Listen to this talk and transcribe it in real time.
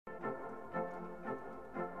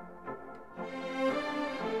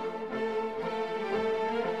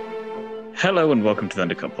Hello and welcome to the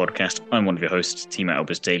Undercut Podcast. I'm one of your hosts, Timo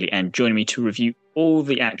Albers Daly, and joining me to review all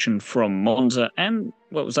the action from Monza and,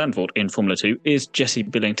 Zandvoort in Formula 2 is Jesse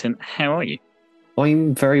Billington. How are you?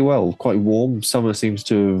 I'm very well, quite warm. Summer seems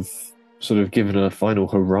to have sort of given a final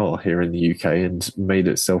hurrah here in the UK and made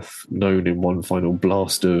itself known in one final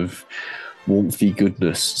blast of warmthy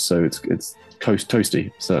goodness. So it's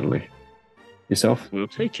toasty, certainly. Yourself? We'll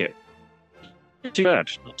take it. Not too bad,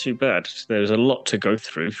 not too bad. There's a lot to go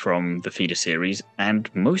through from the feeder series, and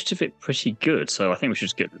most of it pretty good. So I think we should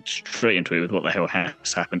just get straight into it with what the hell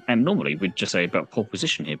has happened. And normally we'd just say about pole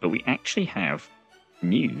position here, but we actually have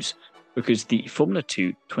news because the Formula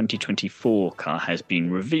 2 2024 car has been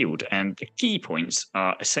revealed, and the key points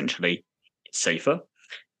are essentially it's safer.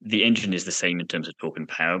 The engine is the same in terms of torque and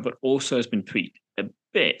power, but also has been tweaked a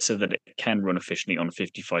bit so that it can run efficiently on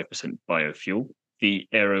 55% biofuel. The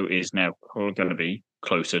aero is now going to be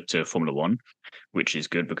closer to Formula One, which is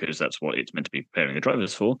good because that's what it's meant to be preparing the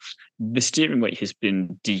drivers for. The steering weight has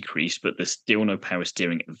been decreased, but there's still no power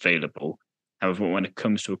steering available. However, when it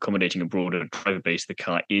comes to accommodating a broader driver base, the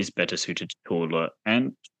car is better suited to taller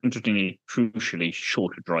and, interestingly, crucially,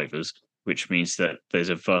 shorter drivers, which means that there's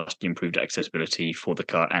a vastly improved accessibility for the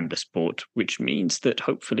car and the sport, which means that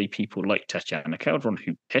hopefully people like Tatiana Calderon,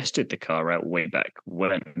 who tested the car out way back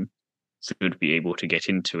when, should be able to get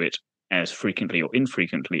into it as frequently or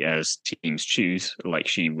infrequently as teams choose, like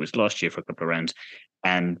she was last year for a couple of rounds,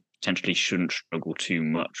 and potentially shouldn't struggle too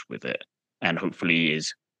much with it. And hopefully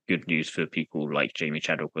is good news for people like Jamie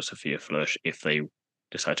Chadwick or Sophia Flörsch if they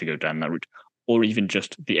decide to go down that route, or even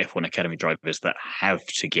just the F1 Academy drivers that have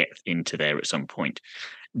to get into there at some point.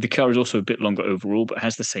 The car is also a bit longer overall, but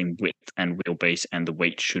has the same width and wheelbase, and the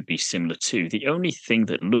weight should be similar too. The only thing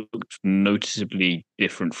that looked noticeably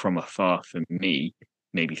different from afar for me,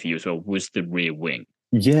 maybe for you as well, was the rear wing.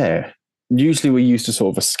 Yeah. Usually we're used to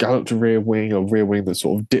sort of a scalloped rear wing or rear wing that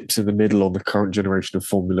sort of dips in the middle on the current generation of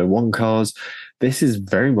Formula One cars. This is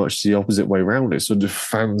very much the opposite way around. It sort of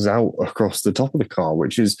fans out across the top of the car,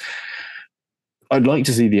 which is I'd like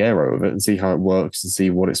to see the aero of it and see how it works and see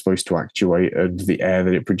what it's supposed to actuate and the air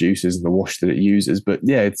that it produces and the wash that it uses. But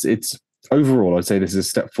yeah, it's overall, I'd say this is a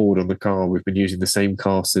step forward on the car. We've been using the same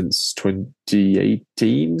car since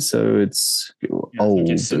 2018, so it's old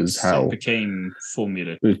as hell. It became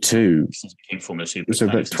Formula 2. Since it became Formula 2. So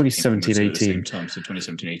about 2017-18. At the same time, so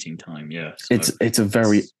 2017-18 time, yeah. So it's a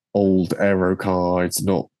very old aero car. It's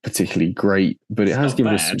not particularly great, but it has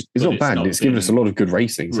given us. It's not bad. It's given us a lot of good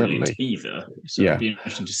racing, certainly. Either. So it'd be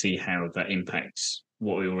interesting to see how that impacts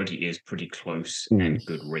what already is pretty close and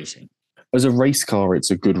good racing. As a race car,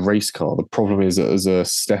 it's a good race car. The problem is that as a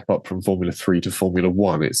step up from Formula 3 to Formula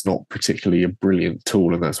 1, it's not particularly a brilliant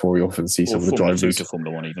tool, and that's why we often see some of the drivers. Formula 2 to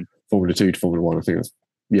Formula 1 even. Formula 2 to Formula 1, I think that's.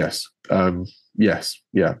 Yes.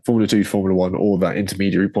 Yeah. Formula 2 to Formula 1, or that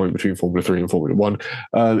intermediary point between Formula 3 and Formula 1.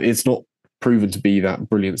 It's not proven to be that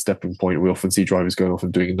brilliant stepping point. We often see drivers going off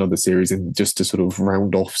and doing another series and just to sort of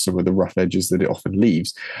round off some of the rough edges that it often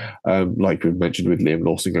leaves. Like we've mentioned with Liam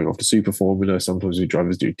Lawson going off to Super Formula, sometimes we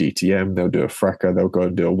drivers do DTM, they'll do a FRECA, they'll go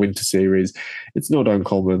and do a winter series. It's not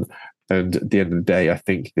uncommon. And at the end of the day, I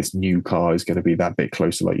think this new car is going to be that bit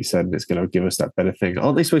closer, like you said, and it's going to give us that better thing.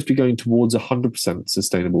 Aren't they supposed to be going towards 100%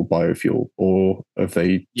 sustainable biofuel, or have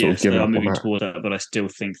they sort of given up on that? Moving towards that, but I still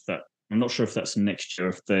think that I'm not sure if that's next year,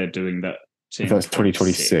 if they're doing that. If that's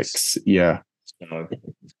 2026, yeah. So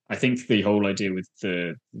I think the whole idea with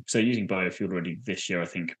using biofuel already this year, I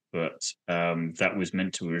think, but that was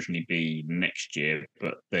meant to originally be next year,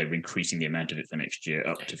 but they're increasing the amount of it for next year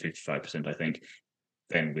up to 55%, I think.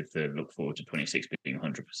 Then with the look forward to 26 being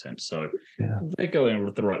 100%. So they're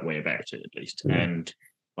going the right way about it, at least. Yeah. And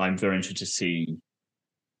I'm very interested to see,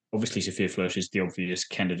 obviously, Sophia Flörsch is the obvious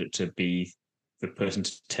candidate to be the person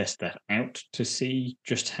to test that out, to see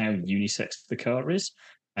just how unisex the car is.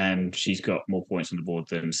 And she's got more points on the board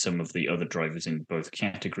than some of the other drivers in both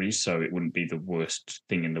categories. So it wouldn't be the worst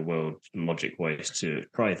thing in the world, logic-wise, to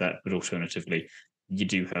try that. But alternatively, you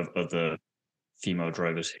do have other female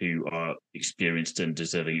drivers who are experienced and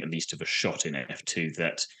deserving at least of a shot in F2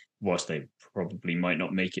 that, whilst they probably might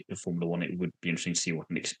not make it to Formula 1, it would be interesting to see what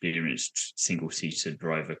an experienced single-seater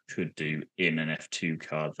driver could do in an F2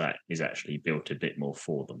 car that is actually built a bit more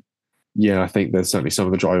for them. Yeah, I think there's certainly some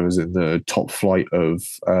of the drivers in the top flight of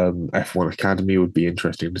F1 Academy would be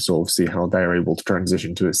interesting to sort of see how they're able to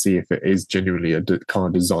transition to it, see if it is genuinely a car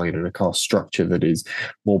design and a car structure that is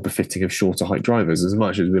more befitting of shorter height drivers. As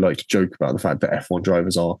much as we like to joke about the fact that F1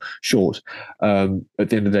 drivers are short, at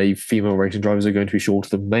the end of the day, female racing drivers are going to be shorter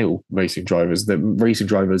than male racing drivers. The racing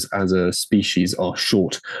drivers as a species are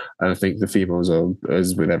short, and I think the females are,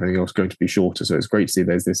 as with everything else, going to be shorter. So it's great to see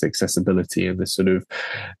there's this accessibility and this sort of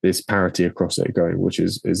this parity across it going, which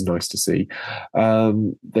is nice to see.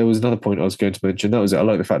 There was another point I was going to mention. That was it. I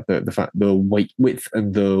like the weight width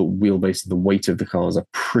and the wheelbase and the weight of the cars are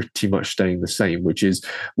pretty much staying the same, which is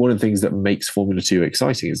one of the things that makes Formula 2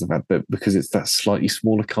 exciting, is the fact that because it's that slightly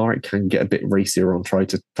smaller car, it can get a bit racier on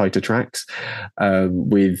tighter tracks.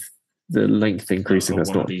 With the length increasing, that's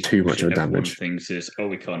not too much of a damage. Things is,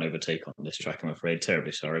 we can't overtake on this track, I'm afraid.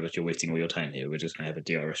 Terribly sorry, but you're wasting all your time here. We're just going to have a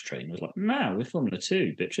DRS train. It was like, no, we're Formula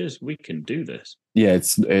 2, bitches. We can do this. Yeah,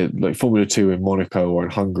 it's like Formula 2 in Monaco or in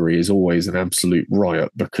Hungary is always an absolute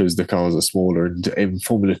riot because the cars are smaller. And in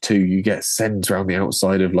Formula 2, you get sends around the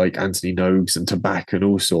outside of like Anthony Nogues and Tabak and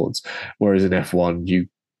all sorts. Whereas in F1, you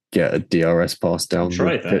get a DRS pass down.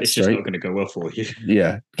 Try that. It's just not going to go well for you.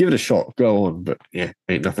 Yeah, give it a shot. Go on. But yeah,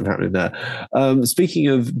 ain't nothing happening there. Speaking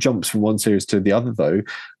of jumps from one series to the other, though,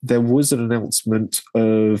 there was an announcement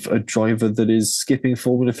of a driver that is skipping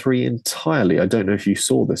Formula 3 entirely. I don't know if you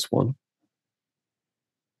saw this one.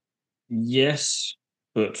 Yes,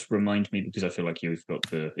 but remind me, because I feel like you've got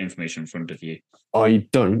the information in front of you. I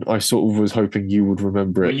don't. I sort of was hoping you would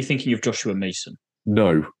remember it. Are you thinking of Joshua Mason?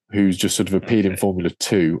 No, who's just sort of appeared in Formula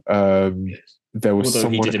 2. Yes. There was Although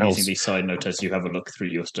someone he did else. Amazingly side note as you have a look through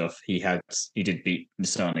your stuff. He did beat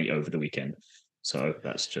Nissani over the weekend, so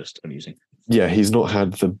that's just amusing. Yeah, he's not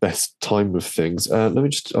had the best time of things. I'll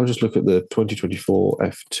just look at the 2024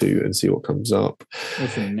 F2 and see what comes up.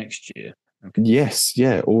 For next year. Okay. Yes,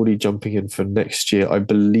 yeah, already jumping in for next year. I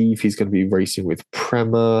believe he's going to be racing with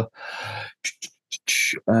Prema.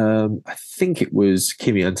 I think it was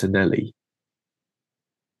Kimi Antonelli.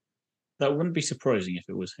 That wouldn't be surprising if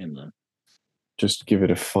it was him, then. Just give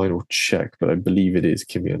it a final check, but I believe it is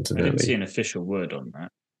Kimi Antonelli. I didn't see an official word on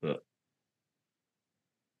that, but...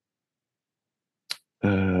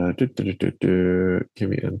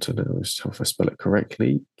 Kimi Antonelli, if I spell it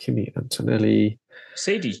correctly. Kimi Antonelli.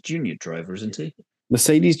 Mercedes junior driver, isn't he?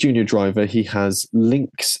 Mercedes junior driver. He has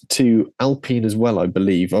links to Alpine as well, I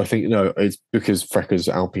believe. I think, no, it's because Frecker's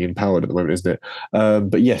Alpine powered at the moment, isn't it?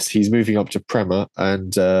 But yes, he's moving up to Prema,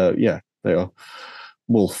 and yeah, they are.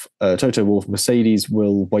 Wolf, Toto Wolff. Mercedes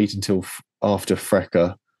will wait until after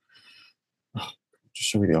Frecker. Just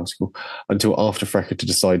show me the article. Until after Frecker to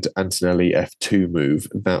decide Antonelli F2 move.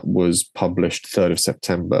 That was published 3rd of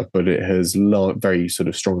September, but it has very sort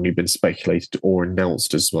of strongly been speculated or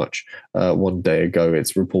announced as much one day ago.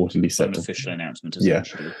 It's reportedly set to... official announcement,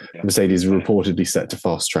 essentially. Yeah. Mercedes is reportedly set to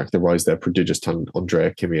fast-track the rise of their prodigious talent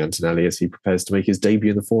Andrea Kimi Antonelli as he prepares to make his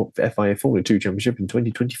debut in the FIA Formula 2 Championship in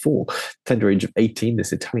 2024. Tender age of 18,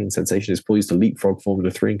 this Italian sensation is poised to leapfrog Formula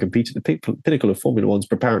 3 and compete at the pinnacle of Formula 1's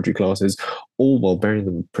preparatory classes, all while bearing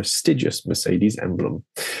the prestigious Mercedes emblem.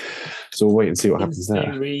 So we'll wait and see what happens there.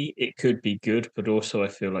 In theory, it could be good, but also I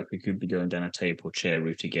feel like we could be going down a table chair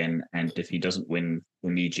route again. And if he doesn't win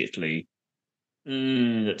immediately,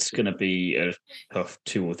 that's going to be a tough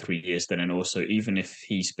 2 or 3 years then. And also, even if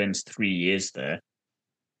he spends 3 years there,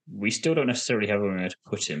 we still don't necessarily have anywhere to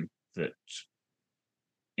put him that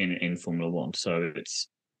in Formula 1. So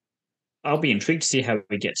I'll be intrigued to see how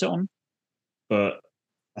he gets on, but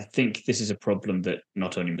I think this is a problem that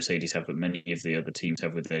not only Mercedes have, but many of the other teams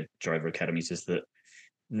have with their driver academies, is that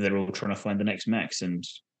they're all trying to find the next Max, and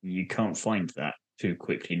you can't find that too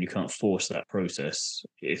quickly, and you can't force that process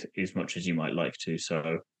as much as you might like to.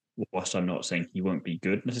 So whilst I'm not saying he won't be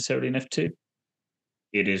good necessarily in F2,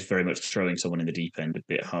 it is very much throwing someone in the deep end a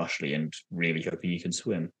bit harshly and really hoping you can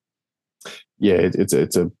swim. Yeah,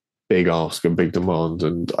 it's a big ask and big demand,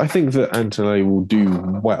 and I think that Antonelli will do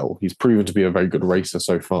well. He's proven to be a very good racer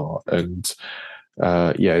so far, and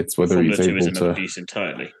yeah, it's whether Formula he's 2 able isn't to abuse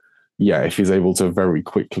entirely. Yeah, if he's able to very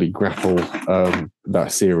quickly grapple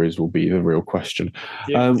that series will be the real question.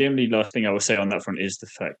 The only last thing I will say on that front is the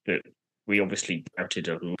fact that we obviously doubted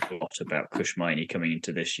a lot about Kushmaini coming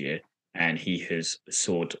into this year, and he has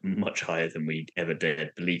soared much higher than we ever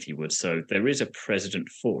dared believe he would. So there is a precedent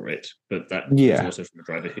for it, but that is also from a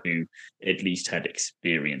driver who at least had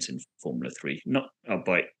experience in Formula 3. Not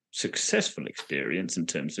by successful experience in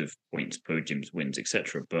terms of points, podiums, wins,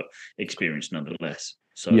 etc., but experience nonetheless.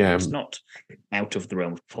 So Yeah, it's not out of the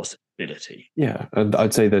realm of possibility. yeah, and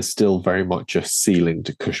I'd say there's still very much a ceiling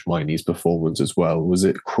to Kushmaini's performance as well. Was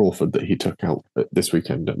it Crawford that he took out this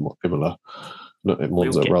weekend at Imola? Not at We'll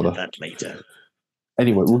Monza, get to rather. that later.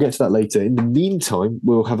 Anyway, we'll get to that later. In the meantime,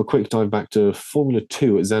 we'll have a quick dive back to Formula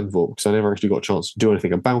 2 at Zandvoort because I never actually got a chance to do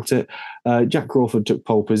anything about it. Jack Crawford took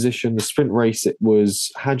pole position. The sprint race, it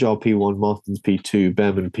was Hadjar P1, Martins P2,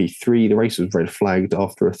 Behrman P3. The race was red flagged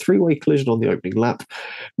after a three-way collision on the opening lap.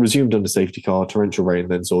 Resumed under safety car, torrential rain,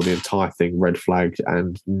 then saw the entire thing red flagged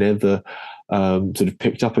and never sort of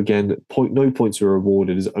picked up again. No points were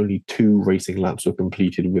awarded as only 2 racing laps were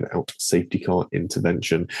completed without safety car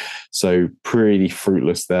intervention. So pretty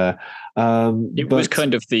fruitless there. It was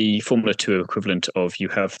kind of the Formula 2 equivalent of you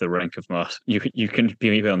have the rank of master. You can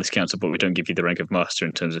be on this council, but we don't give you the rank of master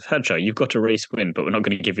in terms of Hadjar. You've got a race win, but we're not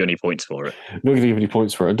going to give you any points for it. Not going to give any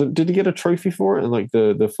points for it. Did he get a trophy for it and like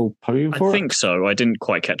the full podium for it? I think so. I didn't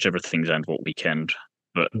quite catch everything Zandvoort weekend,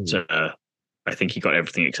 but I think he got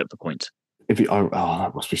everything except the points.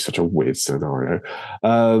 That must be such a weird scenario.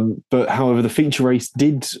 But however, the feature race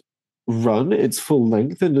did run its full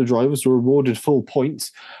length and the drivers were awarded full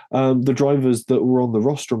points. The drivers that were on the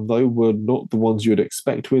rostrum, though, were not the ones you'd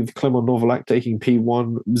expect, with Clement Novalak taking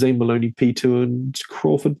P1, Zane Maloney P2, and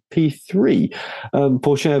Crawford P3.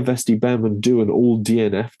 Porsche, Vesti, Behrman, Doohan all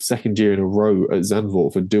DNF'd second year in a row at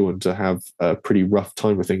Zandvoort for Doohan to have a pretty rough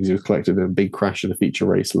time of things. He was collected in a big crash in the feature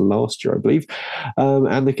race last year, I believe.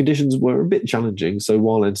 And the conditions were a bit challenging, so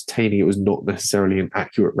while entertaining, it was not necessarily an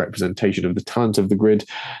accurate representation of the talent of the grid.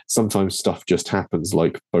 Sometimes stuff just happens,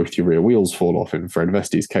 like both your rear wheels fall off in Fred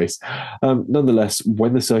Vesti's case. Nonetheless,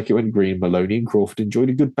 when the circuit went green, Maloney and Crawford enjoyed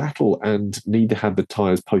a good battle, and neither had the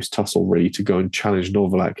tyres post-tussle ready to go and challenge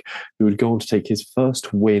Novalak, who would go on to take his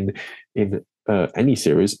first win in any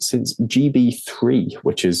series since GB3,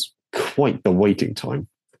 which is quite the waiting time.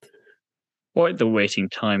 Quite the waiting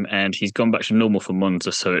time, and he's gone back to normal for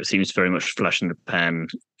Monza, so it seems very much flash in the pan,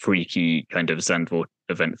 freaky kind of Zandvoort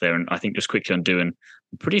event there. And I think just quickly on Doohan,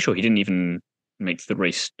 I'm pretty sure he didn't even make the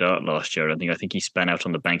race start last year. I think he span out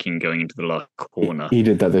on the banking going into the last corner. He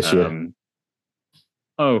did that this year.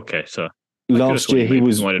 Okay, so last year he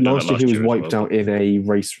was wiped out in a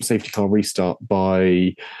race safety car restart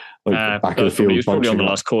by back of the field. He was probably on the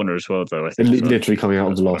last corner as well, though. I think literally coming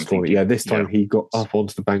out of the last corner. Yeah, this time he got up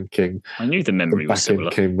onto the banking. I knew the memory was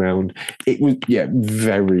similar. Came round. It was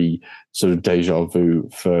very sort of deja vu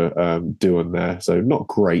for Doohan there. So not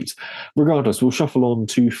great. Regardless, we'll shuffle on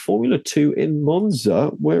to Formula 2 in Monza,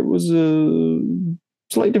 where it was a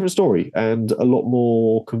slightly different story and a lot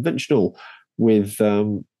more conventional with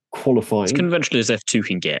qualifying. As conventional as F2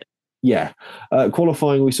 can get. Yeah.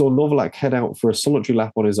 Qualifying, we saw Novalak head out for a solitary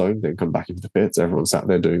lap on his own, then come back into the pits. Everyone sat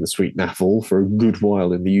there doing the sweet naffle for a good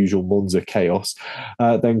while in the usual Monza chaos.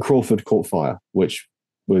 Then Crawford caught fire, which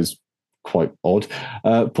was quite odd.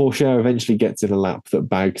 Porsche eventually gets in a lap that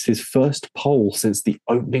bags his first pole since the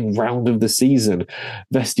opening round of the season.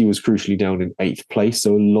 Vesti was crucially down in 8th place,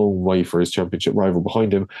 so a long way for his championship rival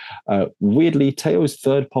behind him. Weirdly, Teo's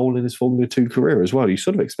third pole in his Formula 2 career as well. You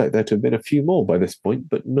sort of expect there to have been a few more by this point,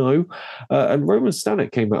 but no. And Roman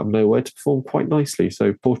Stanek came out of nowhere to perform quite nicely.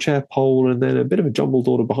 So Porsche pole and then a bit of a jumbled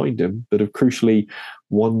order behind him, but of crucially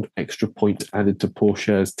 1 extra point added to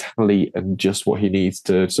Porsche's tally and just what he needs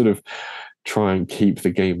to sort of try and keep the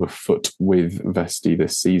game afoot with Vesti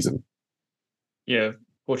this season. Yeah,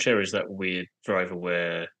 Porsche is that weird driver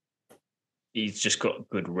where he's just got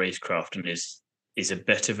good racecraft and is a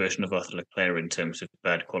better version of Arthur Leclerc in terms of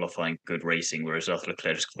bad qualifying, good racing, whereas Arthur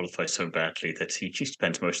Leclerc just qualifies so badly that he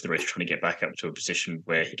spends most of the race trying to get back up to a position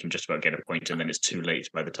where he can just about get a point, and then it's too late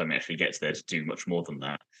by the time he actually gets there to do much more than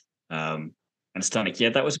that. And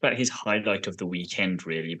Stanek, that was about his highlight of the weekend,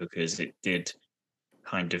 really, because it did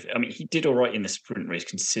he did all right in the sprint race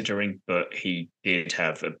considering, but he did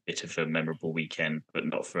have a bit of a memorable weekend, but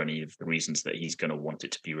not for any of the reasons that he's going to want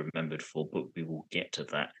it to be remembered for, but we will get to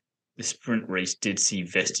that. The sprint race did see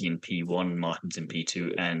Vesti in P1, Martins in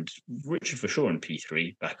P2, and Richard Verschoor in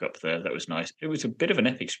P3 back up there. That was nice. It was a bit of an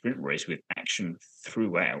epic sprint race with action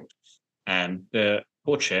throughout. And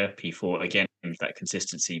Porsche P4, again, that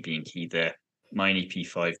consistency being key there. Miney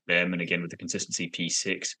P5, Behrman again with the consistency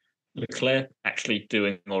P6. Leclerc actually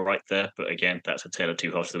doing all right there, but again, that's a tale of two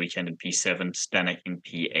halves of the weekend in P7, Stanek in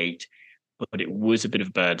P8. But it was a bit of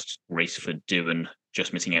a bad race for Doohan,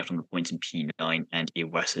 just missing out on the points in P9, and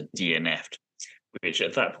Iwasa DNF'd. Which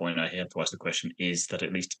at that point, I had to ask the question, is that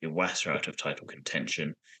at least Iwasa out of title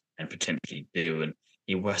contention and potentially Doohan?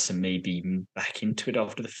 Iwasa may be back into it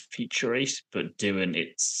after the feature race, but Doohan,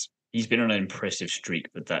 it's he's been on an impressive streak,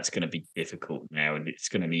 but that's going to be difficult now, and it's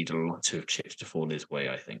going to need a lot of chips to fall his way,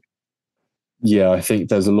 I think. Yeah, I think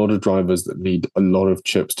there's a lot of drivers that need a lot of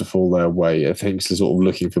chips to fall their way. I think he's sort of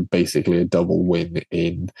looking for basically a double win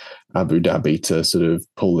in Abu Dhabi to sort of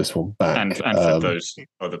pull this one back. And for those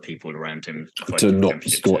other people around him To fighting for not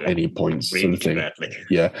championship score to any points, really sort of thing. badly.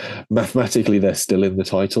 Yeah, mathematically they're still in the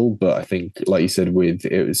title, but I think, like you said, with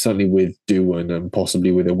it, certainly with Dewan and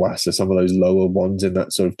possibly with Iwasa, some of those lower ones in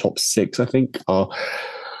that sort of top six, I think, are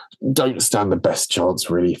don't stand the best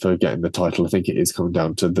chance really for getting the title. I think it is coming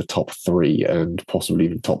down to the top three and possibly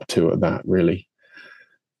even top two at that, really.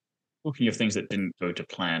 Talking of things that didn't go to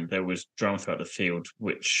plan, there was drama throughout the field,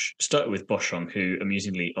 which started with Boschung, who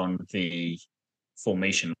amusingly on the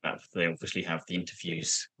formation lap, they obviously have the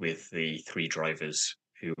interviews with the three drivers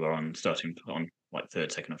who are on starting on like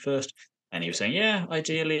third, second, and first. And he was saying, yeah,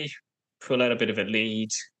 ideally pull out a bit of a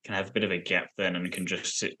lead, can have a bit of a gap then, and can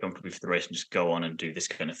just sit comfortably for the race and just go on and do this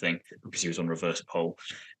kind of thing because he was on reverse pole.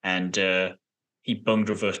 And he bunged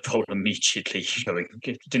reverse pole immediately, showing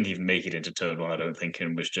didn't even make it into turn one, I don't think,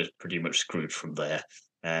 and was just pretty much screwed from there.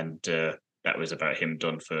 And that was about him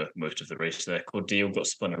done for most of the race there. Cordeal got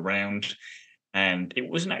spun around, and it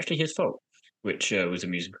wasn't actually his fault, which was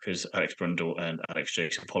amusing because Alex Brundle and Alex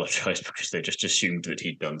Jakes apologised because they just assumed that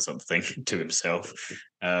he'd done something to himself.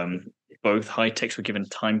 Both high techs were given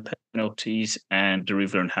time penalties, and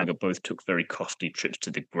Deruvla and Hager both took very costly trips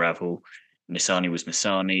to the gravel. Nissany was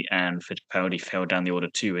Nissany, and Fittipaldi fell down the order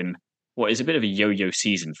too in what is a bit of a yo-yo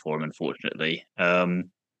season for him, unfortunately.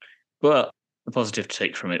 But the positive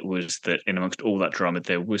take from it was that in amongst all that drama,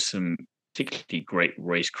 there was some particularly great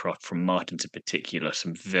racecraft from Martins in particular,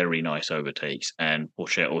 some very nice overtakes, and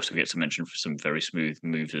Porsche also gets a mention for some very smooth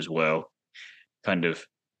moves as well. Kind of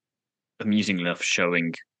amusing enough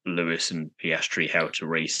showing Lewis and Piastri how to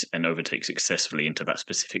race and overtake successfully into that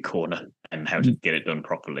specific corner and how to get it done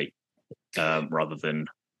properly, rather than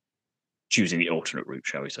choosing the alternate route,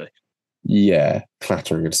 shall we say. Yeah,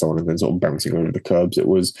 clattering and so on, and then sort of bouncing over the curbs. It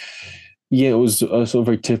was a sort of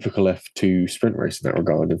very typical F2 sprint race in that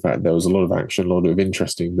regard. In fact, there was a lot of action, a lot of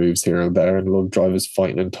interesting moves here and there, and a lot of drivers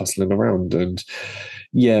fighting and tussling around. And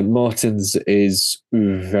yeah, Martins is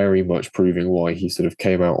very much proving why he sort of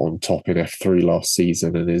came out on top in F3 last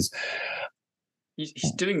season and is.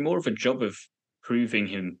 He's doing more of a job of proving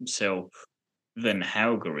himself than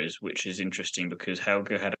Hauger is, which is interesting because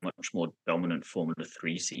Hauger had a much more dominant Formula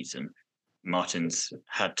 3 season. Martins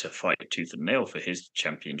had to fight tooth and nail for his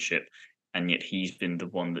championship, and yet he's been the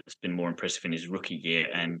one that's been more impressive in his rookie year.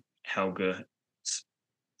 And Hauger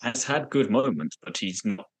has had good moments, but he's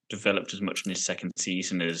not developed as much in his second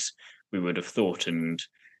season as we would have thought. And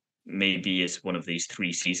maybe as one of these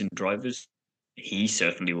 3-season drivers, he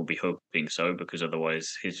certainly will be hoping so, because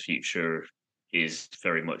otherwise his future is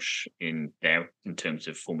very much in doubt in terms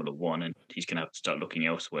of Formula One, and he's going to have to start looking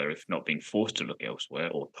elsewhere, if not being forced to look elsewhere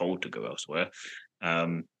or told to go elsewhere.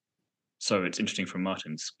 So it's interesting from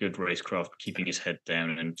Martins. Good racecraft, keeping his head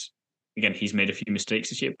down, and again, he's made a few mistakes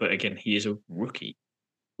this year, but again, he is a rookie.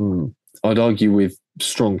 I'd argue with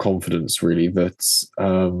strong confidence, really,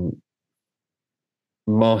 that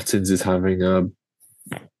Martins is having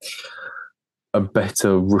a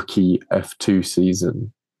better rookie F2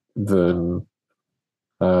 season than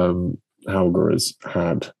Hauger has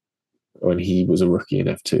had when he was a rookie in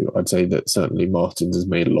F2. I'd say that certainly Martins has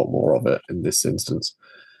made a lot more of it in this instance.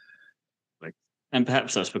 And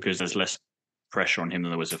perhaps that's because there's less pressure on him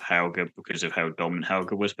than there was of Hauger because of how dominant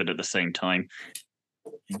Hauger was. But at the same time,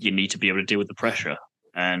 you need to be able to deal with the pressure.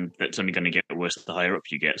 And that's only going to get worse the higher up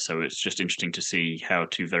you get. So it's just interesting to see how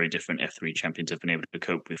two very different F3 champions have been able to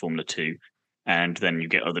cope with Formula 2. And then you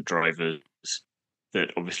get other drivers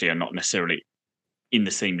that obviously are not necessarily in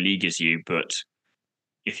the same league as you, but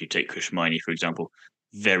if you take Kushmini, for example,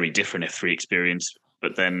 very different F3 experience,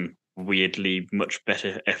 but then weirdly much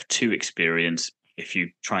better F2 experience if you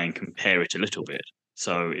try and compare it a little bit.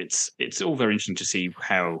 So it's all very interesting to see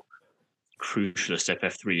how crucial a step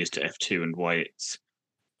F3 is to F2 and why it's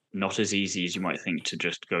not as easy as you might think to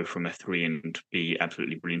just go from F3 and be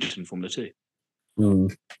absolutely brilliant in Formula 2. We'll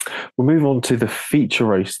move on to the feature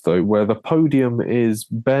race, though, where the podium is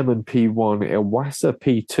Behrman P1, Iwasa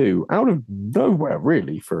P2, out of nowhere,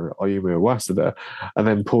 really, for Ayumu Iwasa there. And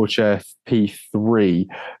then Porsche P3,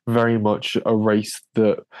 very much a race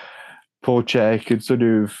that Porsche could sort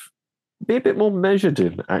of be a bit more measured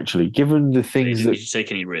in, actually, given the things he didn't need to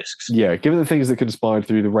take any risks. Yeah, given the things that conspired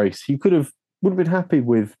through the race, he would have been happy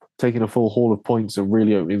with taking a full haul of points and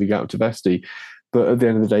really opening the gap to Vesti. But at the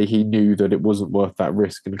end of the day, he knew that it wasn't worth that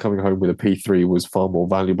risk, and coming home with a P3 was far more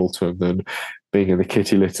valuable to him than being in the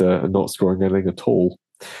kitty litter and not scoring anything at all.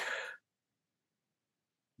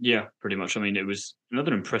 Yeah, pretty much. I mean, it was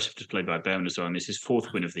another impressive display by Behrman as well. And this is his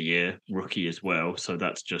fourth win of the year, rookie as well. So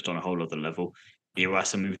that's just on a whole other level.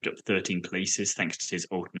 Iwasa moved up 13 places thanks to his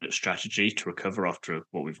alternate strategy to recover after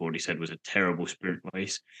what we've already said was a terrible sprint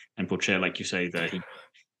race. And Pocher, like you say, there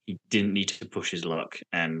he didn't need to push his luck,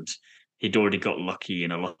 and he'd already got lucky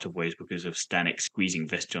in a lot of ways because of Stanek squeezing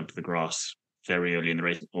Vesti onto the grass very early in the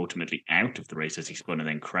race, ultimately out of the race as he spun and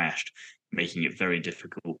then crashed, making it very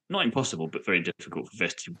difficult, not impossible, but very difficult for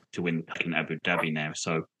Vesti to win in Abu Dhabi now.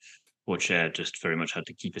 So Pocher just very much had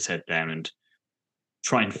to keep his head down and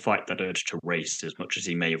try and fight that urge to race as much as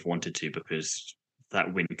he may have wanted to, because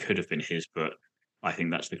that win could have been his. But I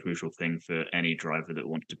think that's the crucial thing for any driver that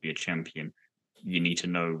wants to be a champion. You need to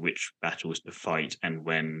know which battles to fight and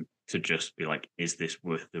when to just be like, is this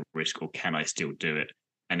worth the risk or can I still do it?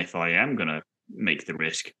 And if I am going to make the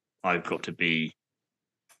risk, I've got to be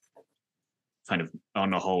kind of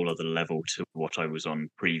on a whole other level to what I was on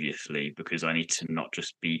previously, because I need to not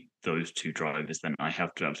just beat those two drivers, then I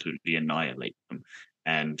have to absolutely annihilate them.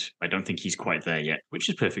 And I don't think he's quite there yet, which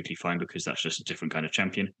is perfectly fine because that's just a different kind of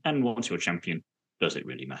champion. And once you're champion, does it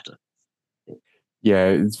really matter? Yeah,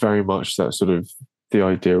 it's very much that sort of the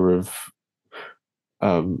idea of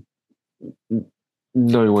um,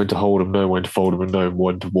 knowing when to hold them, knowing when to fold them, and knowing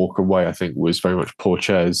when to walk away. I think was very much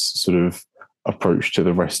Pourchair's sort of approach to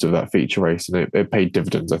the rest of that feature race, and it paid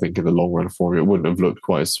dividends. I think in the long run for him, it wouldn't have looked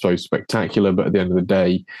quite so spectacular, but at the end of the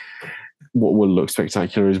day, what will look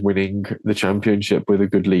spectacular is winning the championship with a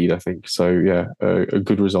good lead, I think. So, yeah, a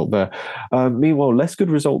good result there. Meanwhile, less good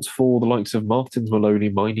results for the likes of Martins, Maloney,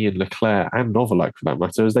 Miney, and Leclerc, and Novalak for that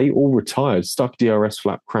matter, as they all retired. Stuck DRS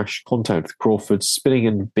flap crash contact with Crawford, spinning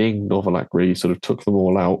and being Novalak really sort of took them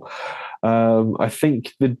all out. I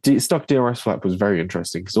think the stuck DRS flap was very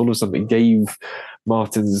interesting because all of a sudden it gave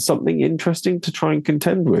Martins something interesting to try and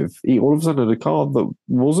contend with. He all of a sudden had a car that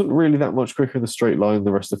wasn't really that much quicker in the straight line than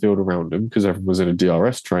the rest of the field around him because everyone was in a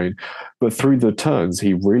DRS train. But through the turns,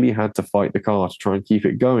 he really had to fight the car to try and keep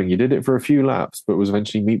it going. He did it for a few laps, but was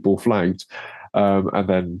eventually meatball flagged and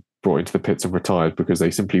then brought into the pits and retired because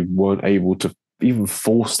they simply weren't able to even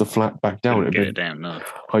force the flap back down. Get it down, no.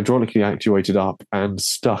 Hydraulically actuated up and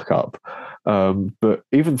stuck up. But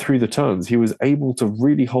even through the turns, he was able to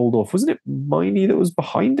really hold off. Wasn't it Miney that was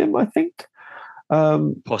behind him, I think?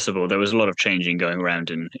 Possible. There was a lot of changing going around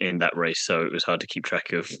in that race, so it was hard to keep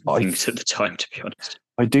track of things at the time, to be honest.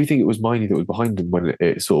 I do think it was Miney that was behind him when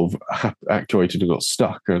it sort of actuated and got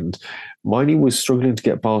stuck. And Miney was struggling to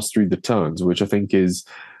get past through the turns, which I think is,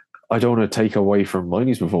 I don't want to take away from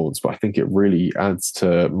Miney's performance, but I think it really adds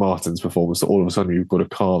to Martin's performance that all of a sudden you've got a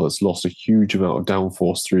car that's lost a huge amount of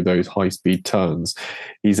downforce through those high-speed turns.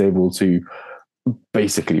 He's able to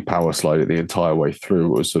basically power slide it the entire way through.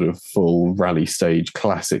 It was sort of full rally stage,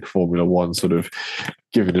 classic Formula One, sort of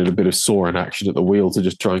giving it a bit of soaring action at the wheel to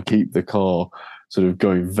just try and keep the car sort of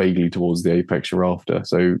going vaguely towards the apex you're after.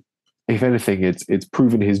 So if anything, it's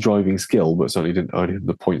proven his driving skill, but certainly didn't earn him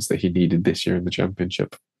the points that he needed this year in the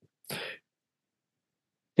championship.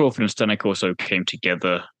 Crawford and Stanek also came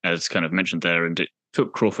together, as kind of mentioned there, and it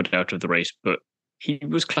took Crawford out of the race, but he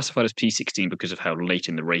was classified as P16 because of how late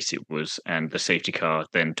in the race it was, and the safety car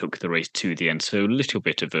then took the race to the end. So a little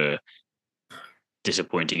bit of a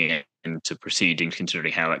disappointing end to proceedings,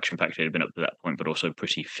 considering how action-packed it had been up to that point, but also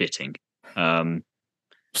pretty fitting. Formula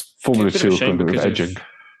 2 equivalent of edging.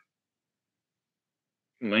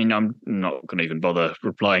 I mean, I'm not going to even bother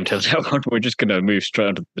replying to that one. We're just going to move straight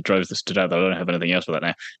on to the drivers that stood out. I don't have anything else for that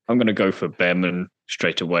now. I'm going to go for Behrman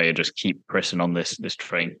straight away and just keep pressing on this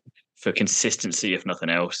train for consistency, if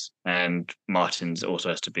nothing else. And Martins also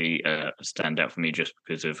has to be a standout for me just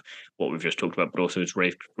because of what we've just talked about, but also his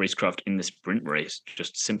racecraft in the sprint race.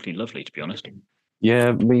 Just simply lovely, to be honest. Yeah,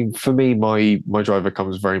 I mean, for me, my driver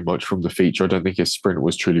comes very much from the feature. I don't think his sprint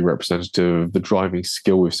was truly representative of the driving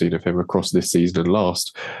skill we've seen of him across this season and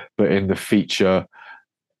last. But in the feature,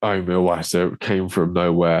 Iwasa came from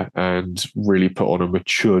nowhere and really put on a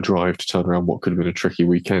mature drive to turn around what could have been a tricky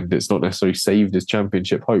weekend. It's not necessarily saved his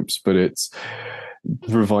championship hopes, but it's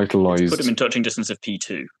revitalised. It's put him in touching distance of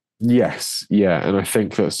P2. Yes, yeah. And I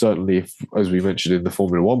think that certainly, if, as we mentioned in the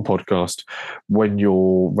Formula One podcast, when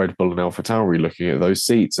you're Red Bull and AlphaTauri looking at those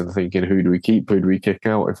seats and thinking, who do we keep, who do we kick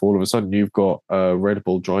out? If all of a sudden you've got a Red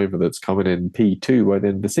Bull driver that's coming in P2 by the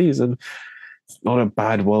end of the season, it's not a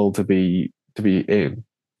bad world to be in.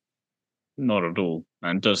 Not at all.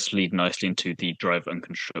 And does lead nicely into the Driver and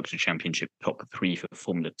Constructor Championship top three for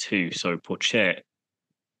Formula 2. So Pocher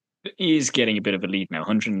is getting a bit of a lead now,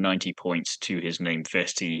 190 points to his name.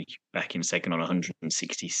 Vesti back in second on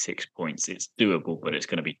 166 points. It's doable, but it's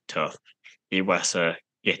going to be tough. Iwasa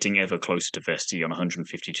getting ever closer to Vesti on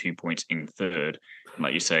 152 points in third.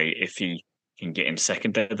 Like you say, if he can get in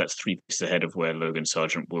second there, that's 3 places ahead of where Logan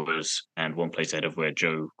Sargent was and 1 place ahead of where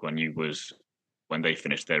Zhou Guanyu was when they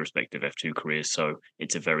finished their respective F2 careers. So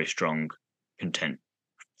it's a very strong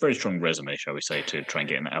resume, shall we say, to try and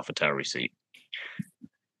get in the AlphaTauri seat.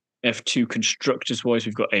 F2 constructors wise,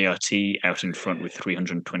 we've got ART out in front with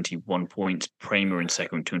 321 points, Prema in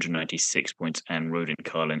second with 296 points, and Rodin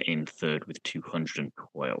Carlin in third with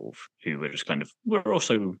 212, who were just we're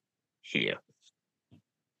also here.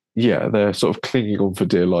 Yeah, they're sort of clinging on for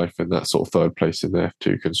dear life in that sort of third place in the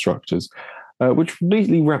F2 constructors, which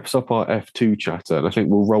neatly wraps up our F2 chatter. And I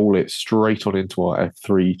think we'll roll it straight on into our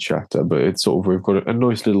F3 chatter, but it's sort of, we've got a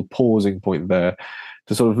nice little pausing point there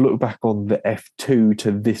to sort of look back on the F2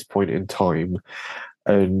 to this point in time.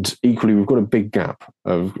 And equally, we've got a big gap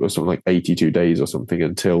of something like 82 days or something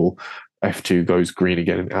until F2 goes green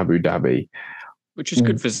again in Abu Dhabi. Which is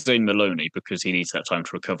good for Zane Maloney because he needs that time to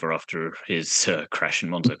recover after his crash in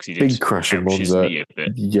Monza. Because he did big crash in Monza.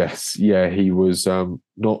 Yes, yeah, he was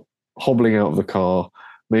not hobbling out of the car,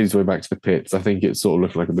 made his way back to the pits. I think it sort of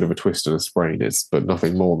looked like a bit of a twist and a sprain, but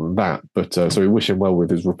nothing more than that. But so we wish him well with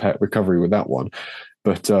his recovery with that one.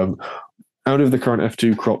 But out of the current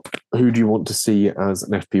F2 crop, who do you want to see as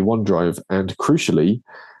an FP1 drive? And crucially,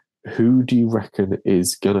 who do you reckon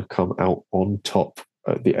is going to come out on top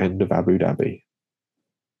at the end of Abu Dhabi?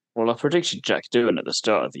 Well, I predicted Jack Doohan at the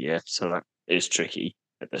start of the year, so that is tricky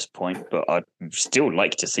at this point, but I'd still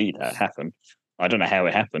like to see that happen. I don't know how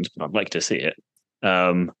it happens, but I'd like to see it.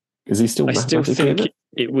 Is he still? I still think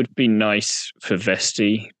it would be nice for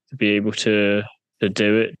Vesti to be able to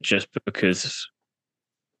do it, just because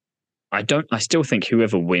I still think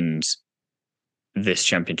whoever wins this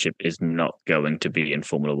championship is not going to be in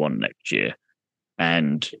Formula One next year,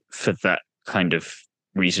 and for that kind of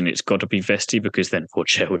reason, it's got to be Vesti, because then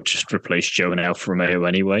Porsche would just replace Joe and Alfa Romeo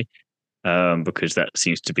anyway. Because that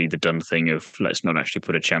seems to be the done thing of let's not actually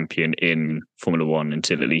put a champion in Formula One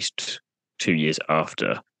until at least 2 years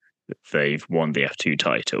after they've won the F2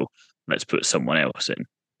 title. Let's put someone else in.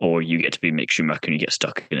 Or you get to be Mick Schumacher and you get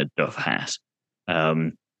stuck in a Duff Haas.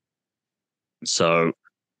 So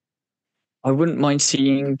I wouldn't mind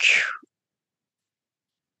seeing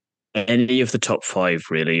any of the top 5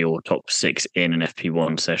 really, or top 6 in an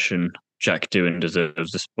FP1 session. Jack Doohan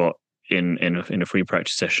deserves a spot in a free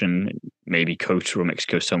practice session, maybe Kota or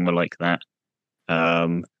Mexico, somewhere like that.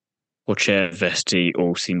 Porsche, Vesti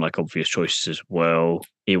all seem like obvious choices as well.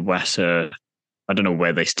 Iwasa, I don't know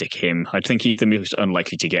where they stick him. I think he's the most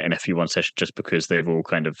unlikely to get an FP1 session just because they've all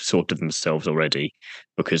kind of sorted themselves already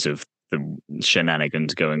because of the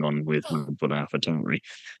shenanigans going on with AlphaTauri.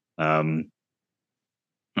 And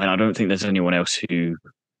I don't think there's anyone else who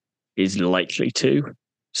is likely to.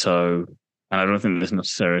 So, and I don't think there's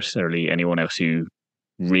necessarily anyone else who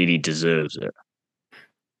really deserves it.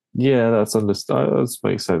 Yeah, that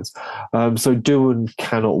makes sense. So Doohan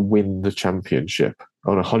cannot win the championship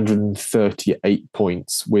on 138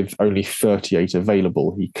 points with only 38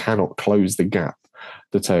 available. He cannot close the gap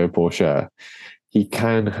to Théo Pourchaire. He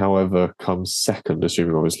can, however, come second,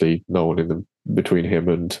 assuming obviously no one in the between him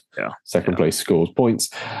and second place scores points.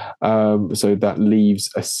 So that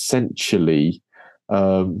leaves essentially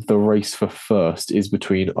the race for first is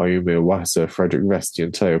between Ayumu Iwasa, Frederick Vesti,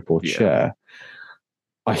 and Théo Pourchaire. Yeah.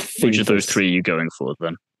 I think which of those 3 are you going for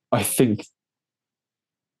then? I think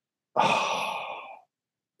I'm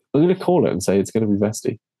going to call it and say it's going to be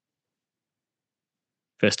Vesti.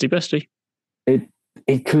 Vesti.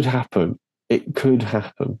 It could happen. It could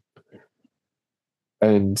happen,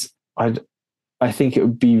 and I think it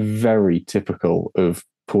would be very typical of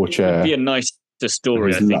Pourchaire. It would be a nicer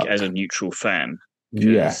story, I think, as a neutral fan.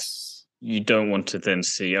 Yes, you don't want to then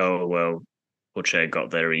see, oh well, Pourchaire got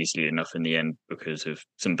there easily enough in the end because of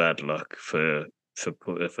some bad luck for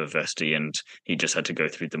Vesti, and he just had to go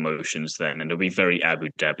through the motions then, and it'll be very Abu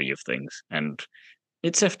Dhabi of things. And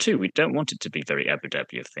it's F2. We don't want it to be very Abu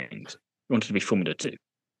Dhabi of things. We want it to be Formula 2.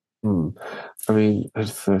 I mean, at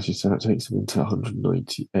 30, so that takes him into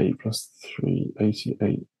 198 plus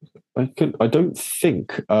 388. I don't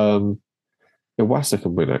think Iwasa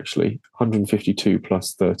can win, actually. 152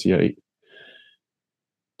 plus 38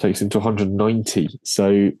 takes him to 190.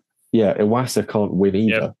 So, yeah, Iwasa can't win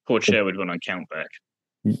either. Yeah, Pourchaire would win on countback.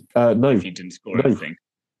 No. If he didn't score anything.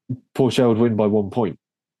 Pourchaire would win by 1 point.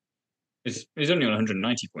 He's only on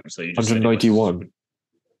 190 points, so you just 191.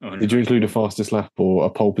 Did you include a fastest lap or a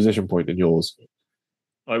pole position point in yours?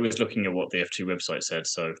 I was looking at what the F2 website said,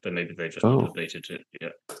 so then maybe they've just not updated it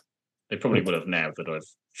yet. They probably will have now, but a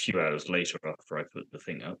few hours later after I put the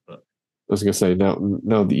thing up. But was going to say now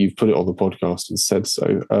that you've put it on the podcast and said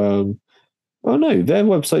so. Oh no, their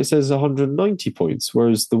website says 190 points,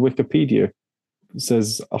 whereas the Wikipedia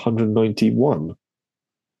says 191.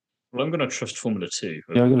 Well, I'm going to trust Formula Two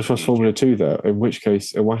Yeah, over I'm going to trust Wikipedia. Formula 2 there, in which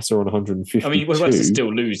case Iwasa on I mean, Webster 152.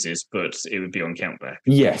 still loses, but it would be on countback.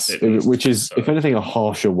 Yes, At least. which is, So, if anything, a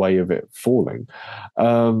harsher way of it falling.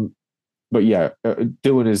 But yeah,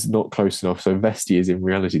 Dylan is not close enough. So Vesti is in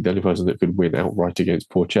reality the only person that could win outright against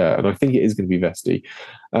Pourchaire. And I think it is going to be Vesti.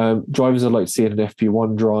 Drivers I'd like to see in an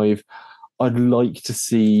FP1 drive. I'd like to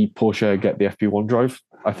see Pourchaire get the FP1 drive.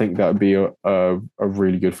 I think that would be a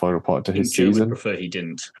really good final part to I think his Joe season. would prefer he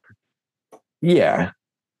didn't. Yeah.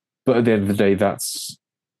 But at the end of the day, that's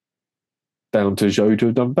down to Joe to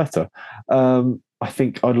have done better. I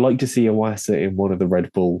think I'd like to see Iwasa in one of the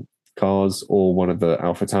Red Bull cars or one of the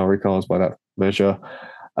AlphaTauri cars by that measure.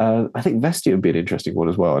 I think Vesti would be an interesting one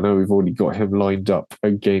as well. I know we've already got him lined up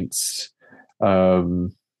against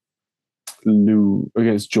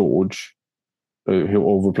George,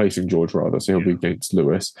 or replacing George rather. So he'll be against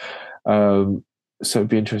Lewis. So it'd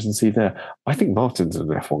be interesting to see there. I think Martin's in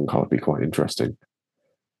an F1 car would be quite interesting.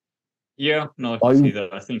 Yeah, no, I can see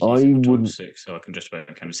that. I think he's in the top six, so I can just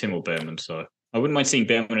about count it's him or Behrman. So I wouldn't mind seeing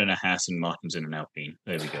Behrman in a Haas and Martins in an Alpine.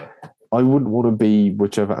 There we go. I wouldn't want to be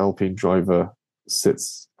whichever Alpine driver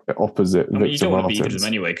sits opposite Victor you don't Martins. Want to be either of them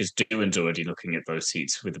anyway, because Doohan's already looking at those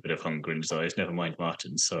seats with a bit of hunger in his eyes. Never mind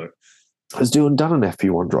Martins. So has Doohan done an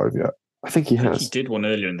FP1 drive yet? I think he has. He did one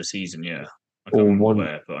earlier in the season. Yeah, I can't remember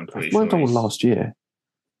where, but I'm pretty sure. Might have done one last year.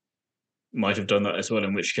 Might have done that as well.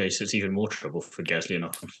 In which case, it's even more trouble for Gasly and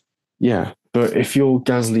Ocon. Yeah, but if you're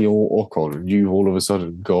Gasly or Ocon and you all of a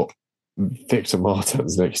sudden got Victor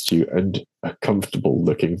Martins next to you and a comfortable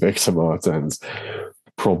looking Victor Martins,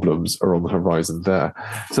 problems are on the horizon there.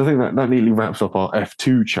 So I think that neatly wraps up our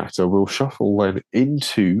F2 chatter. We'll shuffle then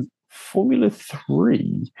into Formula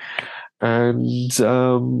 3 and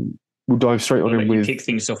we'll dive straight on in with... kick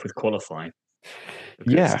things off with qualifying.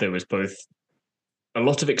 Yeah. There was both a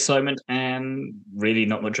lot of excitement and really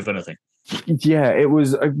not much of anything. Yeah, it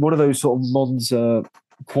was one of those sort of Monza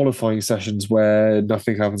qualifying sessions where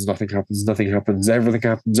nothing happens, everything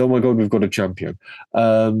happens. Oh my God, we've got a champion.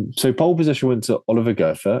 So pole position went to Oliver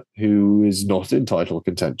Goethe, who is not in title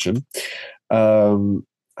contention. However,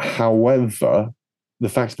 the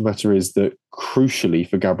fact of the matter is that crucially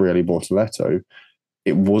for Gabriele Bortoleto,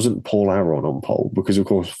 it wasn't Paul Aron on pole because, of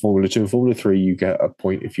course, Formula 2 and Formula 3, you get a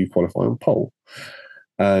point if you qualify on pole.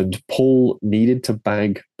 And Paul needed to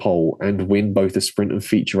bag pole and win both the sprint and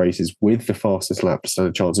feature races with the fastest lap to stand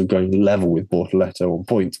a chance of going level with Bortoleto on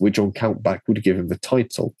points, which on countback would give him the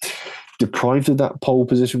title. Deprived of that pole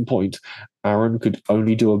position point, Aaron could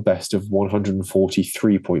only do a best of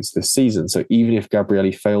 143 points this season. So even if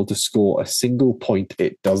Gabriele failed to score a single point,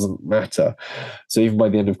 it doesn't matter. So even by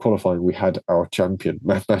the end of qualifying, we had our champion.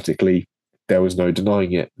 Mathematically, there was no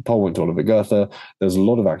denying it. The pole went to Oliver Goethe. There was a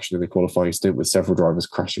lot of action in the qualifying stint with several drivers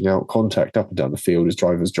crashing out, contact up and down the field as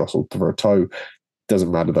drivers jostled for a tow.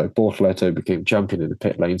 Doesn't matter though. Bortoleto became champion in the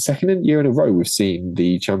pit lane. Second year in a row, we've seen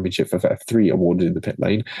the championship for F3 awarded in the pit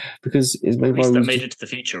lane because his main rival was made it to the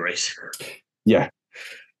feature race. Yeah,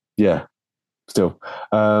 still,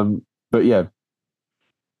 but yeah,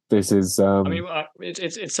 this is. I mean,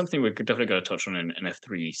 it's something we're definitely going to touch on in an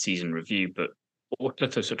F3 season review, but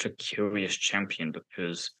Bortoleto is such a curious champion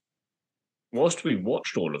because whilst we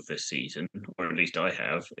watched all of this season, or at least I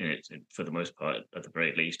have, for the most part, at the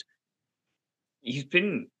very least, he's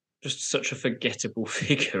been just such a forgettable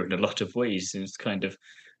figure in a lot of ways. And it's kind of,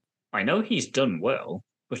 I know he's done well,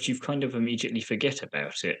 but you've kind of immediately forget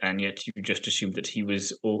about it. And yet you just assume that he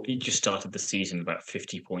just started the season about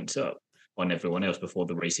 50 points up on everyone else before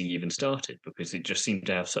the racing even started, because it just seemed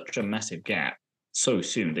to have such a massive gap so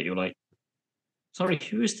soon that you're like, sorry,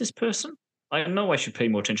 who is this person? I know I should pay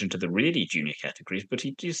more attention to the really junior categories, but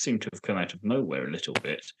he does seem to have come out of nowhere a little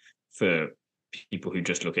bit for people who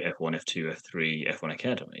just look at F1, F2, F3, F1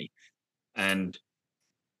 Academy. And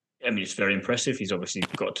I mean, it's very impressive. He's obviously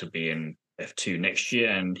got to be in F2 next year,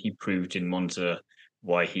 and he proved in Monza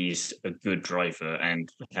why he's a good driver and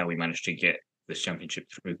how he managed to get this championship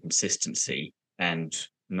through consistency and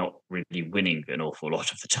not really winning an awful lot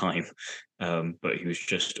of the time. But he was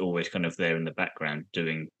just always kind of there in the background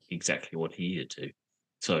doing exactly what he needed to.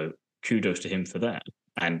 So kudos to him for that.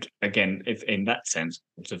 And again, if in that sense,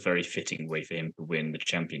 it's a very fitting way for him to win the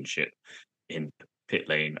championship in pit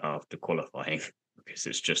lane after qualifying, because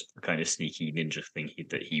it's just the kind of sneaky ninja thing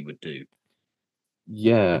that he would do.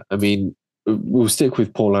 Yeah, I mean, we'll stick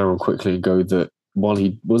with Paul Aron quickly and go that while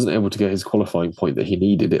he wasn't able to get his qualifying point that he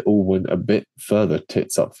needed, it all went a bit further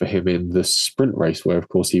tits up for him in the sprint race, where, of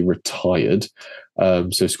course, he retired,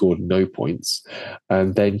 so scored no points,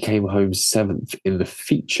 and then came home seventh in the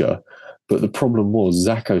feature. But the problem was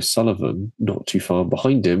Zach O'Sullivan, not too far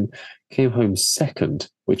behind him, came home second,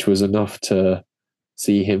 which was enough to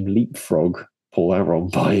see him leapfrog Paul Aron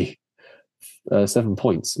by 7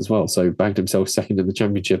 points as well. So bagged himself second in the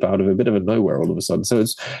championship out of a bit of a nowhere all of a sudden. So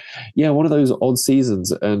it's, one of those odd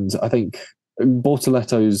seasons. And I think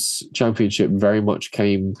Bortoletto's championship very much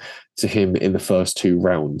came to him in the first two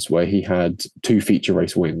rounds, where he had two feature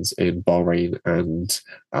race wins in Bahrain and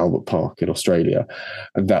Albert Park in Australia.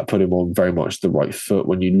 And that put him on very much the right foot.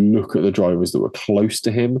 When you look at the drivers that were close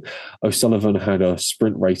to him, O'Sullivan had a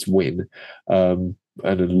sprint race win,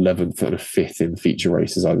 and an 11th and a 5th in feature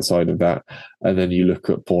races either side of that. And then you look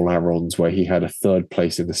at Paul Aron's, where he had a third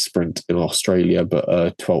place in the sprint in Australia, but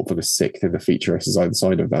a 12th and a 6th in the feature races either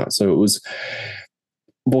side of that. So it was,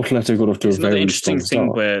 Bortoletto got off to a very interesting strong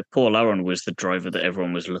start. thing where Paul Aron was the driver that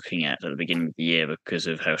everyone was looking at the beginning of the year because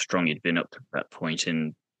of how strong he'd been up to that point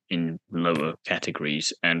in lower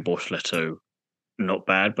categories, and Bortoletto, not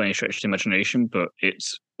bad by any stretch of the imagination, but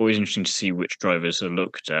it's always interesting to see which drivers are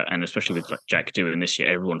looked at, and especially with like Jack Doohan this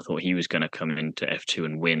year, everyone thought he was going to come into F2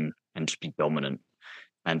 and win and just be dominant.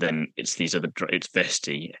 And then it's these other, it's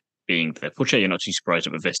Vesti being there. Fortunately, you're not too surprised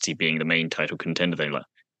about Vesti being the main title contender. They're like,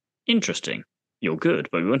 interesting, you're good,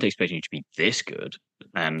 but we weren't expecting you to be this good.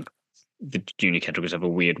 And the junior categories have a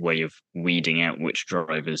weird way of weeding out which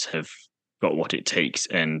drivers have got what it takes,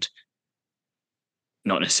 and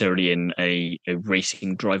not necessarily in a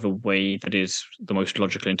racing driver way that is the most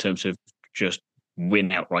logical in terms of just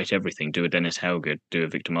win outright everything. Do a Dennis Hauger, do a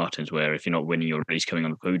Victor Martins, where if you're not winning, you're at least coming on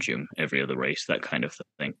the podium every other race, that kind of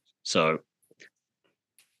thing. So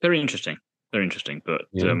very interesting, very interesting. But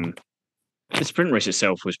the sprint race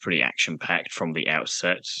itself was pretty action-packed from the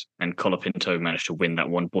outset, and Colapinto managed to win that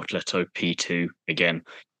one. Bortoletto P2, again,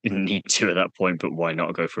 didn't need to at that point, but why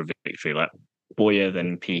not go for a victory lap? Boyer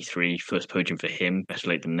then P3, first podium for him, better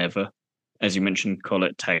late than never. As you mentioned,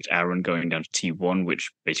 Collett tagged Aaron going down to T1, which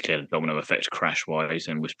basically had a domino effect crash-wise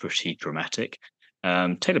and was pretty dramatic.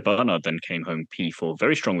 Taylor Barnard then came home P4,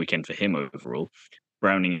 very strong weekend for him overall.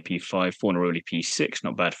 Browning in P5, Fornaroli P6,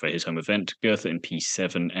 not bad for his home event. Goethe in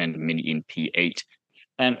P7 and Mini in P8.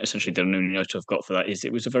 And essentially the only note I've got for that is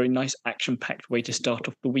it was a very nice action-packed way to start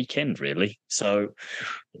off the weekend, really. So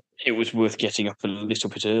it was worth getting up a little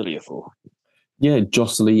bit earlier for. Yeah,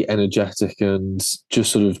 jostly, energetic, and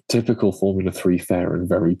just sort of typical Formula 3 fare and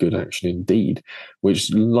very good action indeed,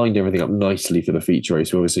 which lined everything up nicely for the feature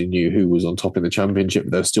race. We obviously knew who was on top in the championship,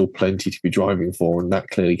 but there's still plenty to be driving for, and that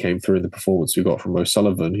clearly came through in the performance we got from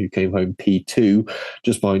O'Sullivan, who came home P2,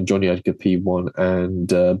 just behind Johnny Edgar P1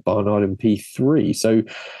 and Barnard in P3. So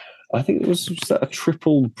I think it was a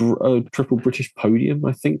triple British podium,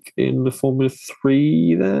 I think, in the Formula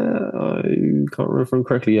 3 there. I can't remember if I'm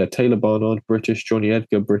correctly. Yeah, Taylor Barnard, British, Johnny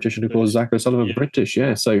Edgar, British, and of course Zach O'Sullivan, British.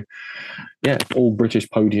 Yeah, so all British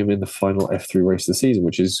podium in the final F3 race of the season,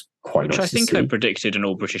 which is quite nice. I think I predicted an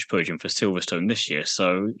all British podium for Silverstone this year,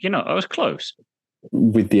 so, I was close.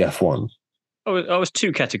 With the F1. I was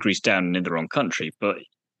 2 categories down and in the wrong country, but,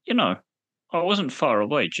 I wasn't far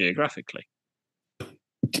away geographically.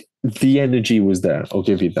 The energy was there, I'll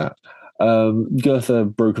give you that.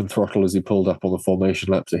 Goethe broken throttle as he pulled up on the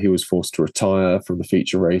formation lap, so he was forced to retire from the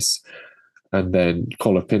feature race. And then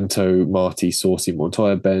Colapinto, Marty, Saucy,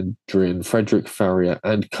 Montoya, Bedrin, Frederick, Farrier,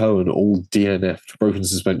 and Cohen all DNF'd. Broken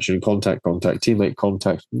suspension, contact, teammate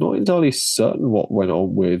contact. Not entirely certain what went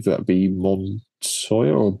on with that be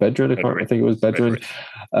Montoya or Bedrin. I think it was Bedrin.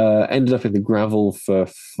 Ended up in the gravel for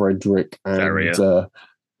Frederick and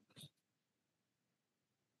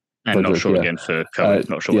and not sure again for Cohen.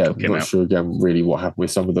 Not sure what took him out. Not sure again really what happened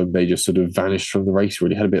with some of them. They just sort of vanished from the race.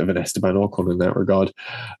 Really had a bit of an Esteban Ocon in that regard.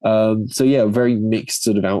 Very mixed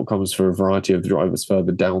sort of outcomes for a variety of drivers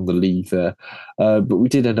further down the lead there. But we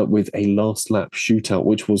did end up with a last lap shootout,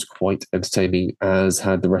 which was quite entertaining, as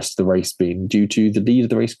had the rest of the race been, due to the lead of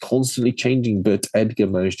the race constantly changing. But Edgar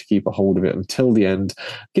managed to keep a hold of it until the end.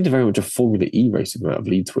 It's very much a Formula E race amount of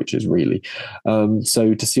lead switches, really.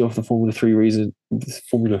 So to see off the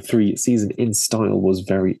Formula 3 season in style was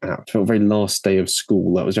very apt. Felt very last day of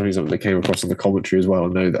school. That was definitely something that came across in the commentary as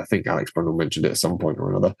well. I think Alex Brundle mentioned it at some point or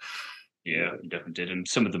another. Yeah, he definitely did. And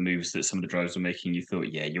some of the moves that some of the drivers were making, you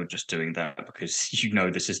thought, yeah, you're just doing that because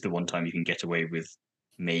this is the one time you can get away with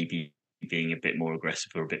maybe being a bit more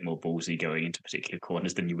aggressive or a bit more ballsy going into particular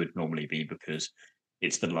corners than you would normally be, because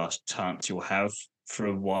it's the last chance you'll have for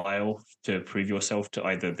a while to prove yourself to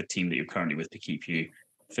either the team that you're currently with to keep you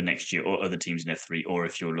for next year, or other teams in F3, or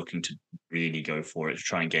if you're looking to really go for it to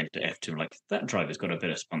try and get into F2, like that driver's got a bit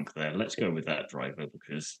of spunk there. Let's go with that driver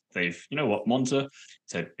because they've, you know what, Monza,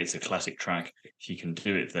 it's a classic track. If you can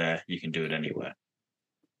do it there, you can do it anywhere.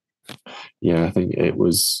 Yeah, I think it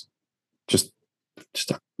was just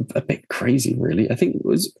a bit crazy, really. I think it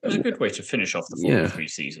was a good way to finish off the Formula 3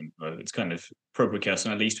 season, though. It's kind of pro chaos,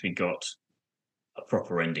 and at least we got a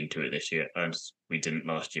proper ending to it this year, as we didn't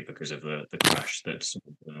last year because of the crash that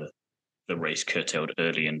the race curtailed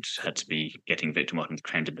early and had to be getting Victor Martin's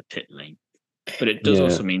crowned in the pit lane. But it does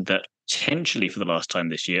also mean that potentially for the last time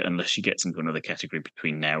this year, unless she gets into another category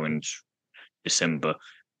between now and December,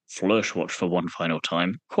 Flörsch watch for one final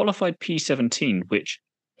time, qualified P17, which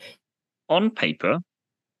on paper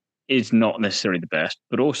is not necessarily the best,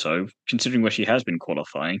 but also considering where she has been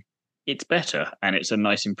qualifying, it's better and it's a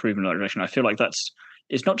nice improvement in that direction. I feel like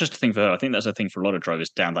it's not just a thing for her. I think that's a thing for a lot of drivers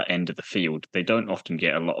down that end of the field. They don't often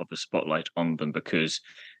get a lot of the spotlight on them because,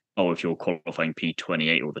 if you're qualifying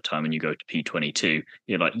P28 all the time and you go to P22,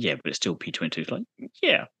 you're like, yeah, but it's still P22. It's like,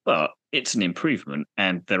 yeah, but it's an improvement.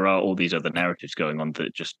 And there are all these other narratives going on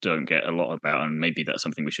that just don't get a lot about. And maybe that's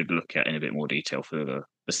something we should look at in a bit more detail for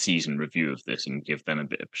the season review of this and give them a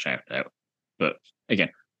bit of a shout out. But again,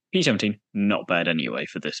 P17, not bad anyway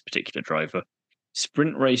for this particular driver.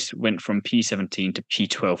 Sprint race went from P17 to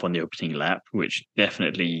P12 on the opening lap, which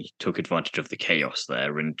definitely took advantage of the chaos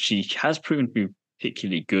there. And she has proven to be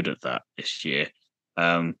particularly good at that this year.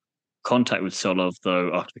 Contact with Solov,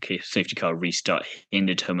 though, after the safety car restart,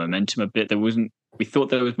 hindered her momentum a bit. We thought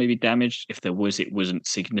there was maybe damage. If there was, it wasn't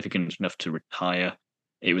significant enough to retire.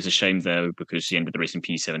 It was a shame, though, because she ended the race in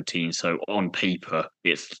P17. So on paper,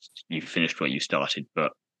 you finished where you started,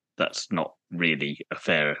 but that's not really a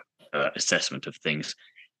fair assessment of things.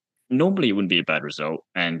 Normally, it wouldn't be a bad result,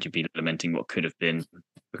 and you'd be lamenting what could have been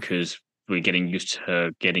because we're getting used to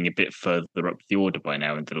her getting a bit further up the order by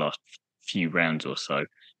now in the last few rounds or so.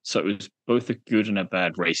 So it was both a good and a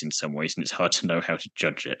bad race in some ways, and it's hard to know how to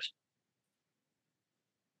judge it.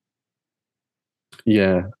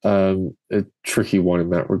 Yeah, a tricky one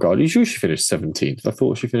in that regard. Are you sure she finished 17th? I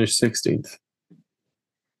thought she finished 16th.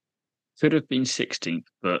 Could have been 16th,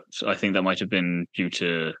 but I think that might have been due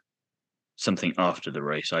to something after the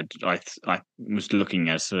race. I was looking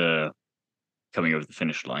as coming over the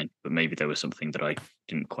finish line, but maybe there was something that I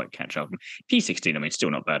didn't quite catch up. P16, I mean,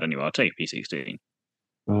 still not bad anyway. I'll take P16.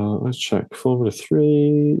 Let's check. Formula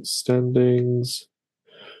 3 standings.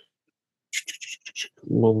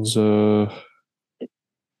 Monza.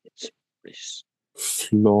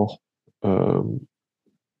 Flo.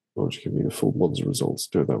 Why don't you give me the full Monza results?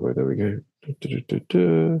 Do it that way. There we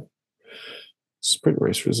go. Sprint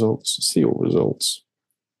race results. See all results.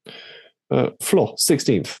 Flo,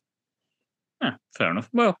 16th. Fair enough.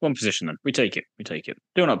 Well, one position then. We take it.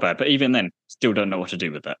 Still not bad, but even then, still don't know what to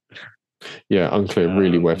do with that. Yeah, unclear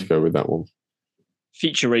really where to go with that one.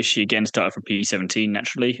 Feature race, she again started from P17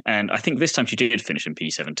 naturally, and I think this time she did finish in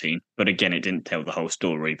P17, but again, it didn't tell the whole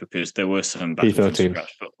story because there were some P13.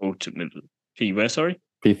 But ultimately, where, sorry?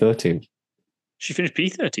 P13. She finished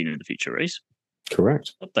P13 in the feature race.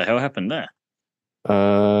 Correct. What the hell happened there?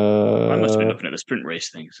 I must have been looking at the sprint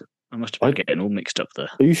race things. I must have been getting all mixed up there.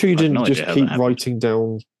 Are you sure you didn't just keep writing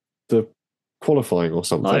down the qualifying or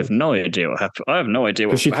something? I have no idea what happened. I have no idea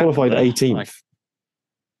what happened. Because she qualified 18th.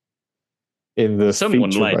 In the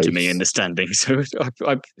someone lied race. To me in the standings. So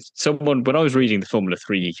someone, when I was reading the Formula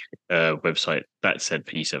 3 website, that said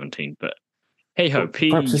P17, but hey ho,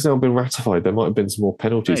 perhaps it's now been ratified. There might have been some more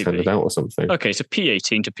penalties handed out or something. Okay, so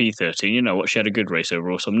P18 to P13. You know what? She had a good race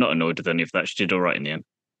overall, so I'm not annoyed with any of that. She did all right in the end.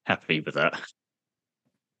 Happy with that.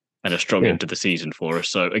 And a strong end to the season for her.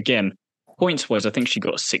 So again, points wise, I think she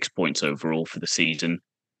got 6 points overall for the season.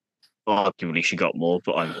 Arguably, she got more,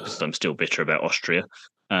 but I'm still bitter about Austria.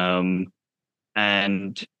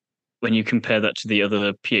 And when you compare that to the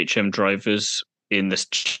other PHM drivers in this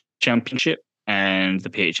championship and the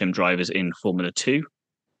PHM drivers in Formula 2,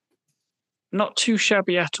 not too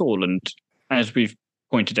shabby at all. And as we've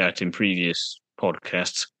pointed out in previous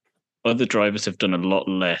podcasts, other drivers have done a lot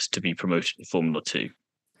less to be promoted to Formula 2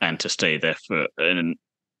 and to stay there for an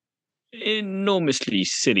enormously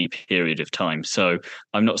silly period of time. So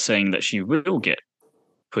I'm not saying that she will get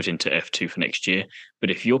put into F2 for next year, but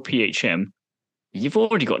if you're PHM, you've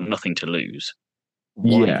already got nothing to lose.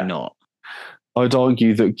 Why not? I'd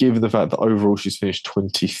argue that given the fact that overall she's finished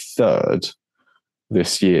 23rd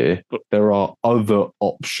this year, there are other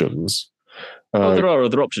options. There are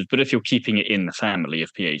other options, but if you're keeping it in the family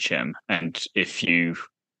of PHM, and if you,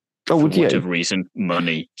 for whatever reason,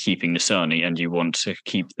 money, keeping Nisani, and you want to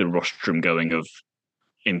keep the rostrum going of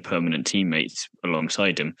impermanent teammates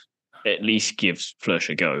alongside him, at least gives Flörsch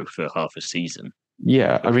a go for half a season.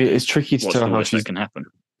 Yeah, I mean, it's tricky to What's tell the how worst that can happen?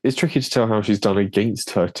 it's tricky to tell how she's done against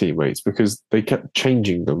her teammates because they kept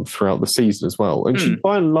changing them throughout the season as well. And she,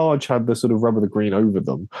 by and large, had the sort of rub of the green over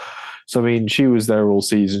them. So, I mean, she was there all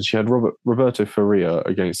season. She had Roberto Faria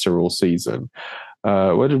against her all season.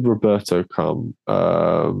 Where did Roberto come?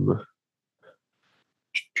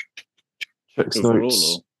 Checks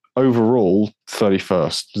notes. Overall,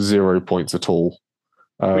 31st, 0 points at all.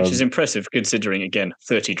 Which is impressive considering, again,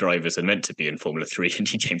 30 drivers are meant to be in Formula 3 and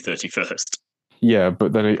he came 31st. Yeah,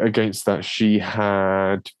 but then against that, she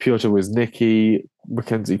had Piotr Wisnicki,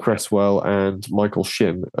 Mackenzie Cresswell, and Michael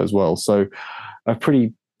Shin as well. So a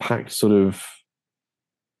pretty packed sort of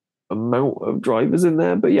amount of drivers in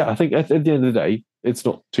there. But yeah, I think at the end of the day, it's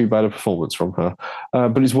not too bad a performance from her.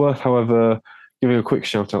 But it's worth, however, giving a quick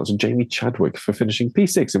shout out to Jamie Chadwick for finishing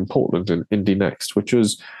P6 in Portland in Indy Next, which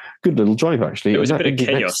was good little drive, actually. It was a bit of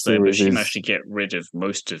chaos there, but she managed to get rid of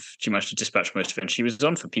she managed to dispatch most of it. And she was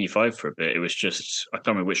on for P5 for a bit. It was just, I can't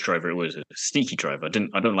remember which driver it was, a sneaky driver. I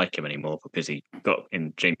don't like him anymore because he got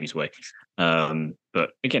in Jamie's way.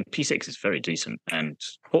 But again, P6 is very decent and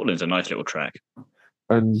Portland's a nice little track.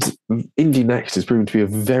 And Indy Next is proven to be a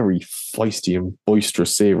very feisty and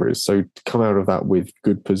boisterous series. So to come out of that with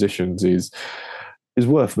good positions is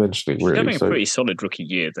worth mentioning, really. She's having a pretty solid rookie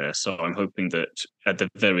year there, so I'm hoping that at the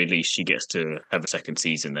very least she gets to have a second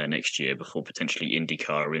season there next year before potentially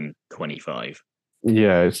IndyCar in 25.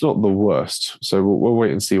 Yeah, it's not the worst. So we'll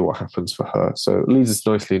wait and see what happens for her. So it leads us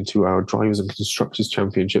nicely into our Drivers and Constructors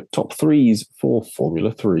Championship top threes for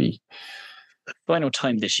Formula 3. Final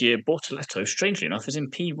time this year, Bortoletto, strangely enough, is in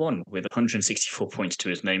P1 with 164 points to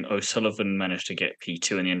his name. O'Sullivan managed to get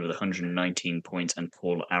P2 in the end with 119 points, and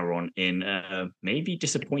Paul Aron in maybe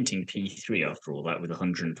disappointing P3 after all that with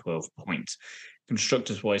 112 points.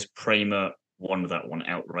 Constructors-wise, Prema won that one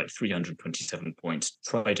outright, 327 points.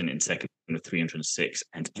 Trident in second with 306,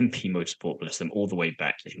 and MP Motorsport, bless them, all the way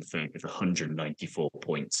back in third with 194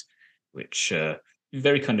 points, which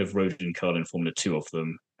very kind of road and car in Formula 2 of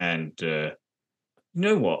them. And you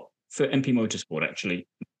know what? For MP Motorsport, actually,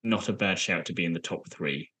 not a bad shout to be in the top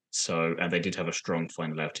three. So, and they did have a strong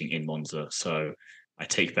final outing in Monza. So I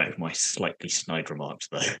take back my slightly snide remarks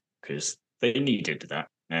there because they needed that.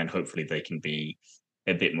 And hopefully they can be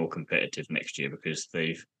a bit more competitive next year because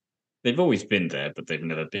they've always been there, but they've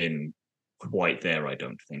never been quite there, I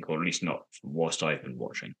don't think, or at least not whilst I've been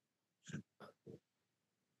watching.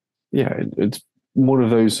 Yeah, it's one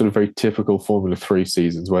of those sort of very typical Formula 3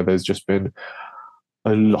 seasons where there's just been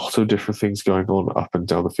a lot of different things going on up and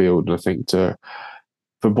down the field. And I think for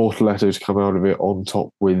Bortoletto to come out of it on top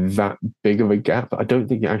with that big of a gap, I don't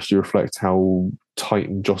think it actually reflects how tight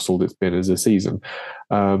and jostled it's been as a season.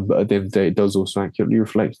 But at the end of the day, it does also accurately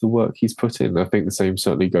reflect the work he's put in. I think the same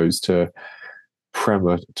certainly goes to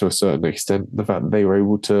Prema to a certain extent, the fact that they were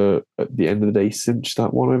able to, at the end of the day, cinch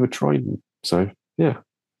that one over Trident. So, yeah.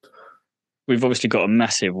 We've obviously got a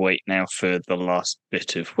massive wait now for the last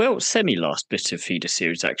bit of, semi-last bit of feeder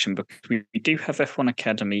series action, because we do have F1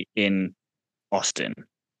 Academy in Austin,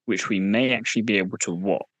 which we may actually be able to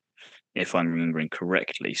watch, if I'm remembering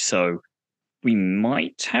correctly. So we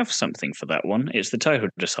might have something for that one. It's the title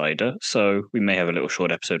decider, so we may have a little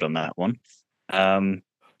short episode on that one.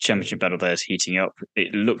 Championship battle there is heating up.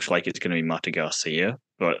 It looks like it's going to be Marta Garcia,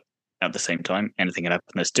 but at the same time, anything can happen.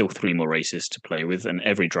 There's still 3 more races to play with, and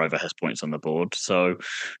every driver has points on the board. So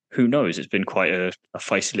who knows? It's been quite a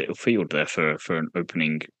feisty little field there for an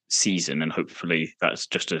opening season, and hopefully that's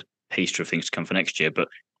just a taster of things to come for next year. But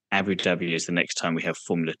Abu Dhabi is the next time we have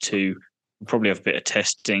Formula 2. We'll probably have a bit of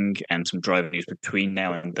testing and some driver news between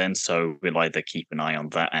now and then, so we'll either keep an eye on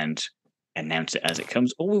that and announce it as it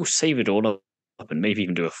comes, or we'll save it all up and maybe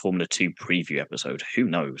even do a Formula 2 preview episode. Who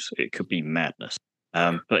knows? It could be madness.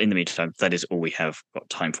 But in the meantime, that is all we have got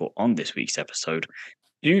time for on this week's episode.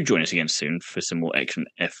 Do join us again soon for some more excellent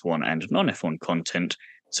F1 and non-F1 content.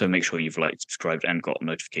 So make sure you've liked, subscribed, and got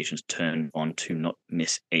notifications turned on to not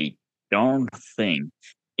miss a darn thing.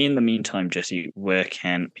 In the meantime, Jesse, where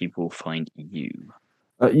can people find you?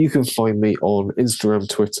 You can find me on Instagram,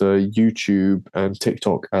 Twitter, YouTube, and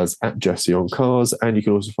TikTok as @JesseOnCars. And you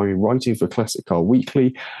can also find me writing for Classic Car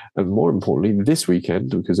Weekly. And more importantly, this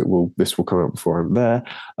weekend, because this will come out before I'm there,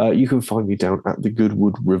 you can find me down at the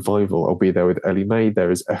Goodwood Revival. I'll be there with Ellie May.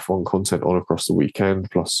 There is F1 content on across the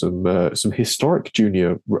weekend, plus some historic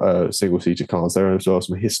junior single-seater cars. There is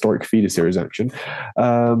also some historic feeder series action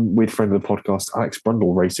with friend of the podcast, Alex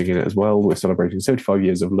Brundle, racing in it as well. We're celebrating 75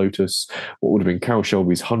 years of Lotus, what would have been Carol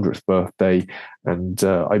Shelby's 100th birthday, and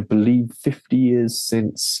I believe 50 years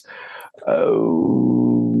since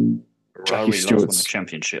Oh, Jackie Ferrari last won a Stewart's.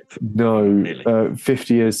 championship. No, Nearly.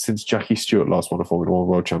 50 years since Jackie Stewart last won a Formula One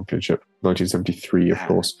World Championship, 1973, of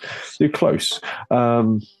course. You're close.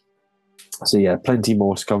 So yeah, plenty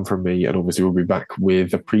more to come from me, and obviously we'll be back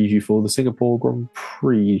with a preview for the Singapore Grand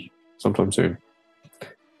Prix sometime soon.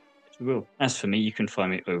 We will. As for me, you can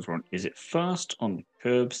find me over on Is It Fast, on the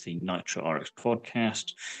Curbs, the Nitro RX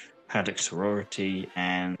podcast, Paddock Sorority,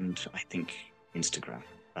 and I think Instagram.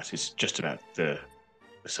 That is just about the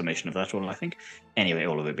summation of that all, I think. Anyway,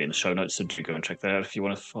 all of it will be in the show notes, so do go and check that out if you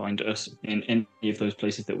want to find us in any of those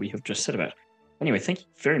places that we have just said about. Anyway, thank you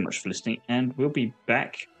very much for listening, and we'll be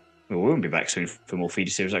back. Well, we won't be back soon for more feeder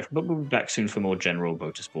series action, but we'll be back soon for more general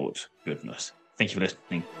motorsport goodness. Thank you for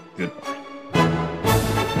listening. Goodbye.